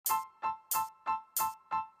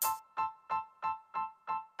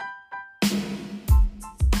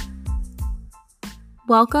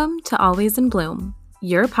Welcome to Always in Bloom,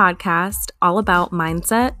 your podcast all about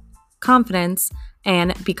mindset, confidence,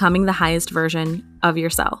 and becoming the highest version of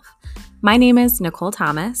yourself. My name is Nicole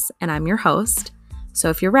Thomas, and I'm your host. So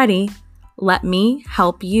if you're ready, let me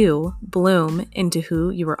help you bloom into who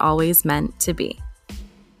you were always meant to be.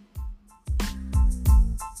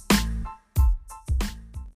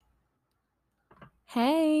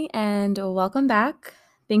 Hey, and welcome back.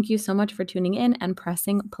 Thank you so much for tuning in and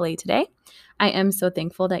pressing play today. I am so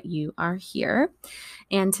thankful that you are here.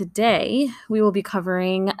 And today we will be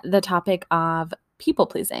covering the topic of people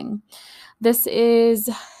pleasing. This is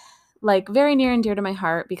very near and dear to my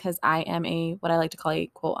heart because I am what I like to call a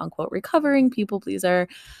quote unquote recovering people pleaser.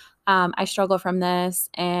 I struggle from this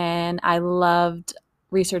and I loved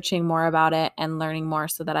researching more about it and learning more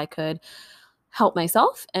so that I could help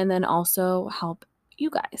myself and then also help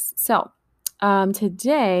you guys. So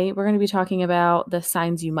today we're going to be talking about the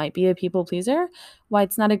signs you might be a people pleaser, why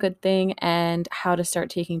it's not a good thing, and how to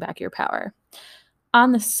start taking back your power.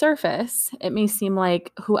 On the surface, it may seem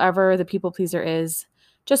like whoever the people pleaser is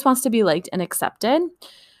just wants to be liked and accepted.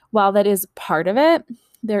 While that is part of it,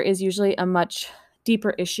 there is usually a much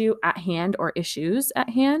deeper issue at hand or issues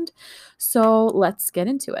at hand. So let's get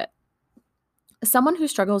into it. Someone who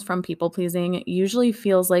struggles from people pleasing usually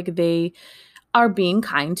feels like they are being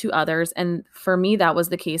kind to others. And for me, that was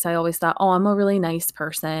the case. I always thought, I'm a really nice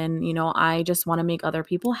person. I just want to make other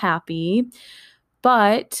people happy.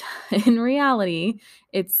 But in reality,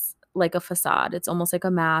 it's like a facade. It's almost like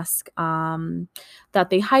a mask that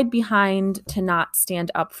they hide behind to not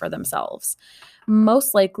stand up for themselves.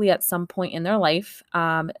 Most likely at some point in their life,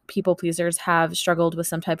 people pleasers have struggled with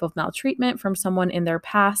some type of maltreatment from someone in their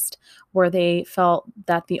past where they felt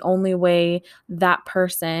that the only way that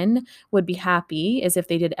person would be happy is if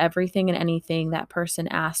they did everything and anything that person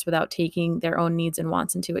asked without taking their own needs and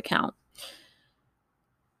wants into account.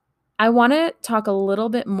 I want to talk a little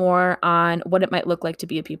bit more on what it might look like to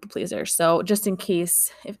be a people pleaser. So just in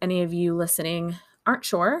case if any of you listening aren't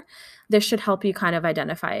sure, this should help you kind of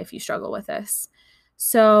identify if you struggle with this.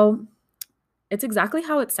 So it's exactly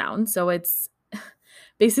how it sounds. So it's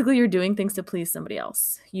basically you're doing things to please somebody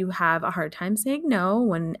else. You have a hard time saying no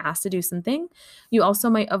when asked to do something. You also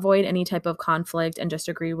might avoid any type of conflict and just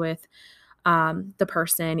agree with the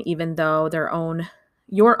person, even though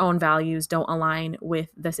your own values don't align with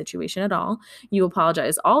the situation at all. You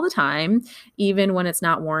apologize all the time, even when it's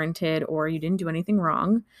not warranted or you didn't do anything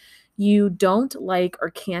wrong. You don't like or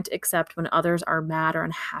can't accept when others are mad or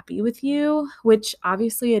unhappy with you, which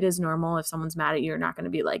obviously it is normal. If someone's mad at you, you're not going to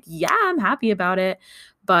be like, yeah, I'm happy about it.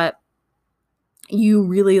 But you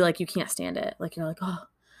really you can't stand it. You're like,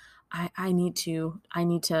 I need to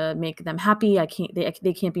make them happy.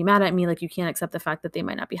 They can't be mad at me. You can't accept the fact that they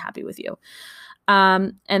might not be happy with you.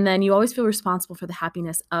 And then you always feel responsible for the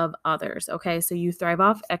happiness of others. Okay. So you thrive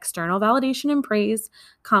off external validation and praise,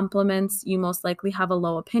 compliments. You most likely have a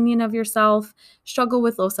low opinion of yourself, struggle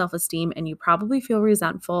with low self-esteem, and you probably feel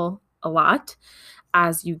resentful a lot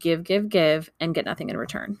as you give, and get nothing in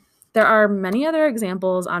return. There are many other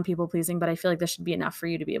examples on people pleasing, but I feel like this should be enough for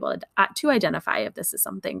you to be able to identify if this is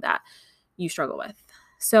something that you struggle with.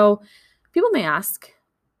 So people may ask,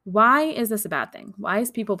 why is this a bad thing? Why is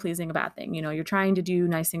people pleasing a bad thing? You're trying to do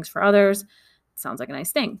nice things for others. It sounds like a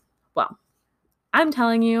nice thing. Well, I'm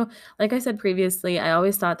telling you, like I said previously, I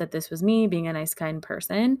always thought that this was me being a nice, kind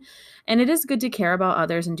person. And it is good to care about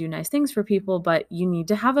others and do nice things for people, but you need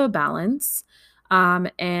to have a balance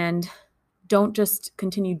and don't just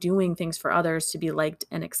continue doing things for others to be liked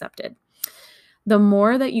and accepted. The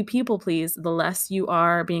more that you people please, the less you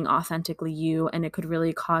are being authentically you, and it could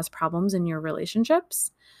really cause problems in your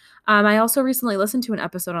relationships. I also recently listened to an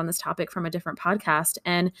episode on this topic from a different podcast,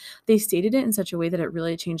 and they stated it in such a way that it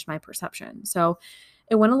really changed my perception. So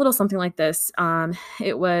it went a little something like this.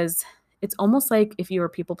 It's almost like if you are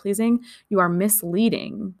people pleasing, you are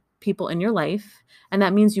misleading people in your life. And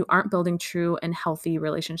that means you aren't building true and healthy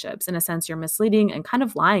relationships. In a sense, you're misleading and kind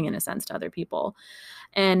of lying in a sense to other people.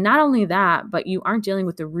 And not only that, but you aren't dealing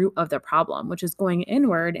with the root of the problem, which is going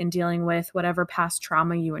inward and dealing with whatever past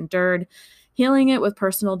trauma you endured, healing it with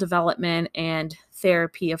personal development and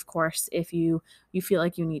therapy, of course, if you feel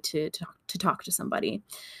like you need to talk to somebody.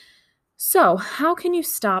 So how can you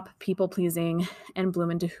stop people pleasing and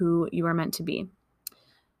bloom into who you are meant to be?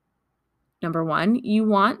 Number one, you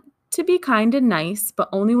want to be kind and nice, but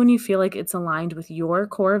only when you feel like it's aligned with your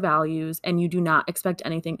core values and you do not expect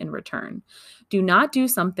anything in return. Do not do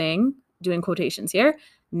something, doing quotations here,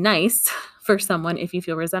 nice for someone if you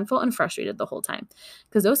feel resentful and frustrated the whole time,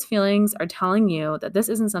 because those feelings are telling you that this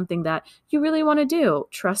isn't something that you really want to do.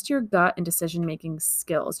 Trust your gut and decision-making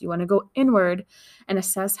skills. You want to go inward and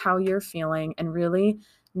assess how you're feeling and really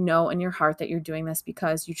know in your heart that you're doing this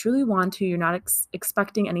because you truly want to. You're not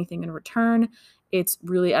expecting anything in return. It's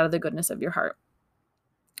really out of the goodness of your heart.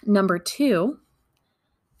 Number 2,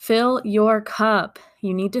 fill your cup.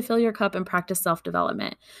 You need to fill your cup and practice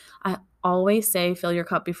self-development. I always say fill your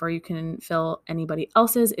cup before you can fill anybody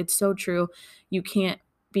else's. It's so true. You can't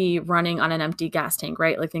be running on an empty gas tank,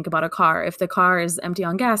 right? Like think about a car. If the car is empty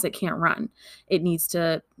on gas, it can't run. It needs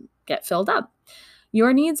to get filled up.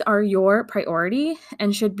 Your needs are your priority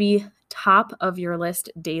and should be top of your list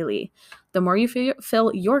daily. The more you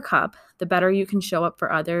fill your cup, the better you can show up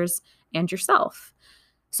for others and yourself.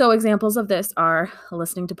 So examples of this are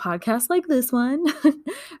listening to podcasts like this one,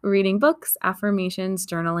 reading books, affirmations,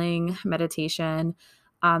 journaling, meditation,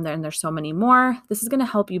 and there's so many more. This is going to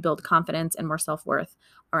help you build confidence and more self-worth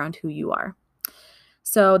around who you are.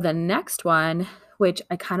 So the next one, which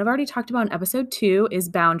I kind of already talked about in episode 2, is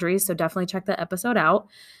boundaries. So definitely check that episode out.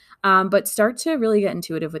 But start to really get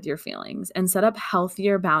intuitive with your feelings and set up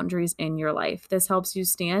healthier boundaries in your life. This helps you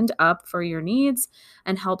stand up for your needs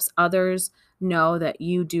and helps others know that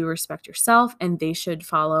you do respect yourself and they should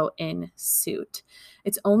follow in suit.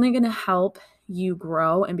 It's only going to help you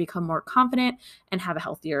grow and become more confident and have a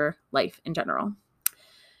healthier life in general.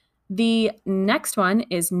 The next one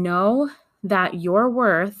is know that your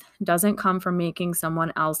worth doesn't come from making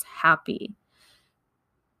someone else happy.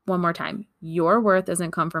 One more time, your worth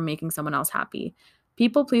doesn't come from making someone else happy.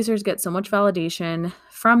 People pleasers get so much validation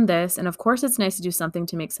from this. And of course, it's nice to do something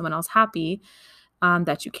to make someone else happy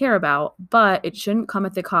that you care about, but it shouldn't come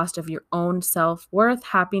at the cost of your own self-worth,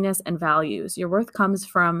 happiness, and values. Your worth comes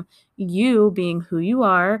from you being who you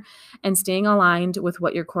are and staying aligned with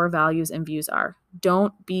what your core values and views are.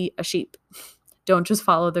 Don't be a sheep. Don't just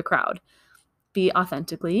follow the crowd. Be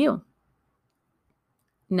authentically you.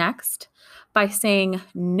 Next, by saying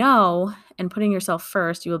no and putting yourself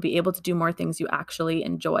first, you will be able to do more things you actually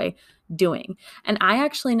enjoy doing. And I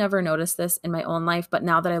actually never noticed this in my own life, but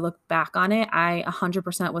now that I look back on it, I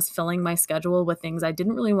 100% was filling my schedule with things I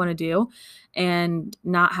didn't really want to do and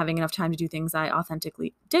not having enough time to do things I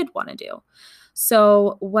authentically did want to do.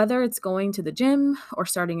 So whether it's going to the gym or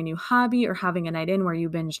starting a new hobby or having a night in where you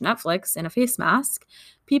binge Netflix in a face mask,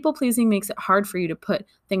 people pleasing makes it hard for you to put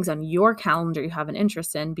things on your calendar you have an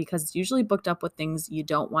interest in because it's usually booked up with things you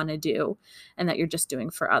don't want to do and that you're just doing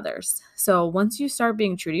for others. So once you start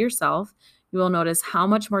being true to yourself, you will notice how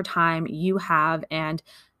much more time you have and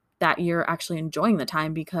that you're actually enjoying the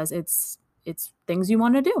time because it's things you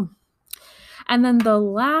want to do. And then the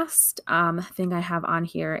last thing I have on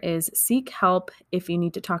here is seek help if you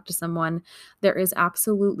need to talk to someone. There is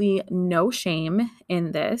absolutely no shame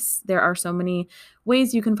in this. There are so many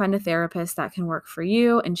ways you can find a therapist that can work for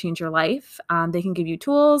you and change your life. They can give you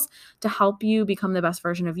tools to help you become the best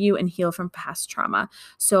version of you and heal from past trauma.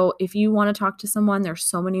 So if you want to talk to someone, there's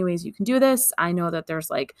so many ways you can do this. I know that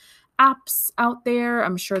there's like apps out there.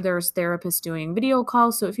 I'm sure there's therapists doing video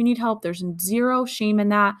calls. So if you need help, there's zero shame in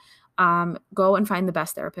that. Go and find the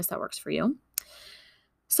best therapist that works for you.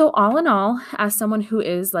 So all in all, as someone who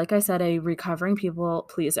is, like I said, a recovering people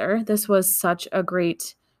pleaser, this was such a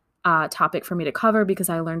great topic for me to cover because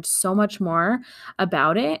I learned so much more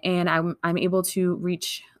about it and I'm able to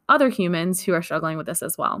reach other humans who are struggling with this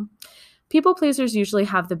as well. People pleasers usually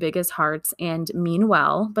have the biggest hearts and mean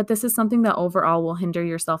well, but this is something that overall will hinder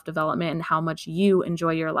your self-development and how much you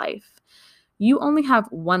enjoy your life. You only have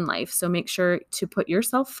one life, so make sure to put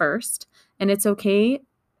yourself first. And it's okay.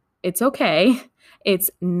 It's okay.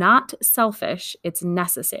 It's not selfish. It's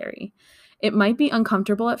necessary. It might be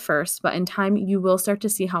uncomfortable at first, but in time, you will start to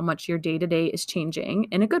see how much your day-to-day is changing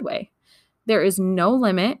in a good way. There is no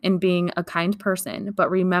limit in being a kind person,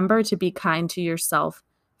 but remember to be kind to yourself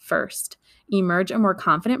first. Emerge a more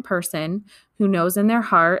confident person who knows in their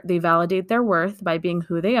heart they validate their worth by being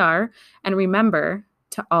who they are. And remember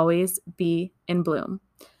to always be in bloom.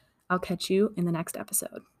 I'll catch you in the next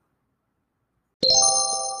episode.